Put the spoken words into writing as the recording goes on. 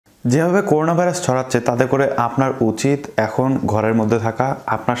যেভাবে corona virus ছড়াচ্ছে তাতে করে আপনার উচিত এখন ঘরের মধ্যে থাকা,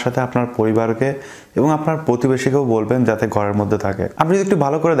 আপনার সাথে আপনার পরিবারকে এবং আপনার প্রতিবেশীকেও বলবেন যাতে ঘরের মধ্যে থাকে। আপনি যদি একটু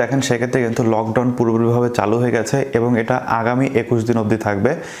ভালো করে দেখেন সেক্ষেত্রে কিন্তু লকডাউন পুরোপুরিভাবে চালু হয়ে গেছে এবং এটা আগামী 21 দিন অবধি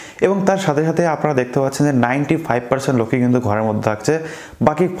থাকবে। এবং তার সাথে সাথে আপনারা দেখতে পাচ্ছেন যে 95% লোকই কিন্তু ঘরের মধ্যে থাকছে।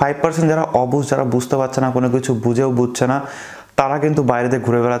 বাকি 5% যারা অবুঝ, যারা বুঝতে পারছে না, কোনো কিছু বুঝেও বুঝছে না, তারা কিন্তু বাইরেতে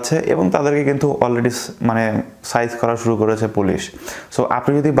ঘুরে বেড়াচ্ছে এবং তাদেরকে কিন্তু অলরেডি সাইজ করা শুরু করেছে পুলিশ। সো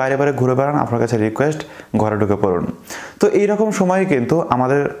আপনি যদি বাইরে বাইরে ঘুরে বেড়ান, আপনার কাছে রিকোয়েস্ট ঘরে ঢুকে পড়ুন। তো এইরকম সময়ে কিন্তু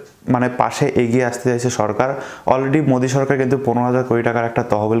আমাদের পাশে এগিয়ে আসতে চাইছে সরকার। অলরেডি মোদী সরকার কিন্তু 15,000 কোটি টাকার একটা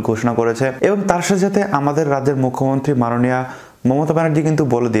তহবিল ঘোষণা করেছে এবং তার সাথে সাথে আমাদের রাজ্যের মুখ্যমন্ত্রী মাননীয়া মমতা ব্যানার্জি কিন্তু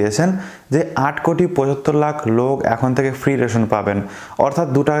বলে দিয়েছেন যে 8,75,00,000 লোক এখন থেকে ফ্রি রেশন পাবেন। অর্থাৎ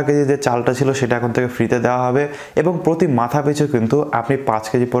 2 টাকা কেজি যে চালটা ছিল সেটা এখন থেকে ফ্রিতে দেওয়া হবে এবং প্রতি মাথা পিছু কিন্তু আপনি 5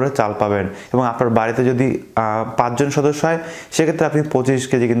 কেজি করে চাল পাবেন। এবং আপনার বাড়িতে যদি 5 জন সদস্য হয় সেক্ষেত্রে আপনি 25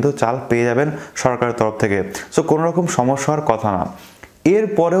 কেজি কিন্তু চাল পেয়ে যাবেন সরকারের তরফ থেকে। সো কোনো রকম সমস্যা হওয়ার কথা না।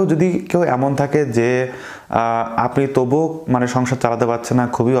 এরপরেও যদি কেউ এমন থাকে যে আপনি তবুও সংসার চালাতে পারছেন না,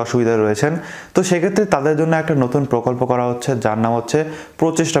 খুবই অসুবিধায় রয়েছেন, তো সেক্ষেত্রে তাদের জন্য একটা নতুন প্রকল্প করা হচ্ছে যার নাম হচ্ছে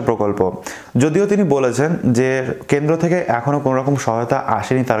প্রচেষ্টা প্রকল্প। যদিও তিনি বলেছেন যে কেন্দ্র থেকে এখনও কোনো রকম সহায়তা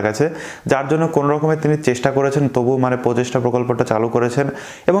আসেনি তার কাছে, যার জন্য কোনো রকমের তিনি চেষ্টা করেছেন, তবু প্রচেষ্টা প্রকল্পটা চালু করেছেন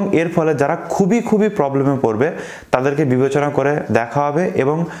এবং এর ফলে যারা খুবই প্রবলেমে পড়বে তাদেরকে বিবেচনা করে দেখা হবে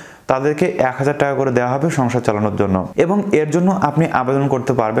এবং তাদেরকে 1,000 টাকা করে দেওয়া হবে সংসার চালানোর জন্য। এবং এর জন্য আপনি আবেদন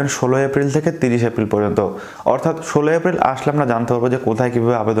করতে পারবেন 16 এপ্রিল থেকে 30 এপ্রিল পর্যন্ত। অর্থাৎ 16 এপ্রিল আসলে আমরা জানতে পারবো যে কোথায়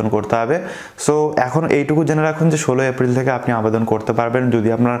কীভাবে আবেদন করতে হবে। সো এখন এইটুকু জেনে রাখুন যে 16 এপ্রিল থেকে আপনি আবেদন করতে পারবেন যদি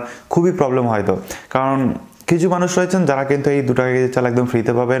আপনার খুবই প্রবলেম হয়। তো কারণ কিছু মানুষ রয়েছেন যারা কিন্তু এই 2 টাকা কেজি চাল একদম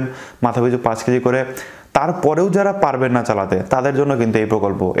ফ্রিতে পাবেন, মাথা পিছু 5 কেজি করে। তারপরেও যারা পারবেন না চালাতে তাদের জন্য কিন্তু এই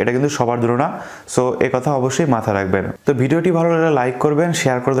প্রকল্প, এটা কিন্তু সবার জন্য না। সো এই কথা অবশ্যই মাথায় রাখবেন। তো ভিডিওটি ভালো লাগলে লাইক করবেন,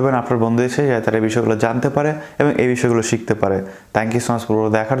 শেয়ার করে দেবেন আপনার বন্ধু এসে, যাতে তারা এই বিষয়গুলো জানতে পারে এবং এই বিষয়গুলো শিখতে পারে। থ্যাংক ইউ সো মাচ পুরো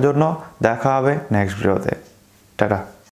দেখার জন্য। দেখা হবে নেক্সট ভিডিওতে। টাটা।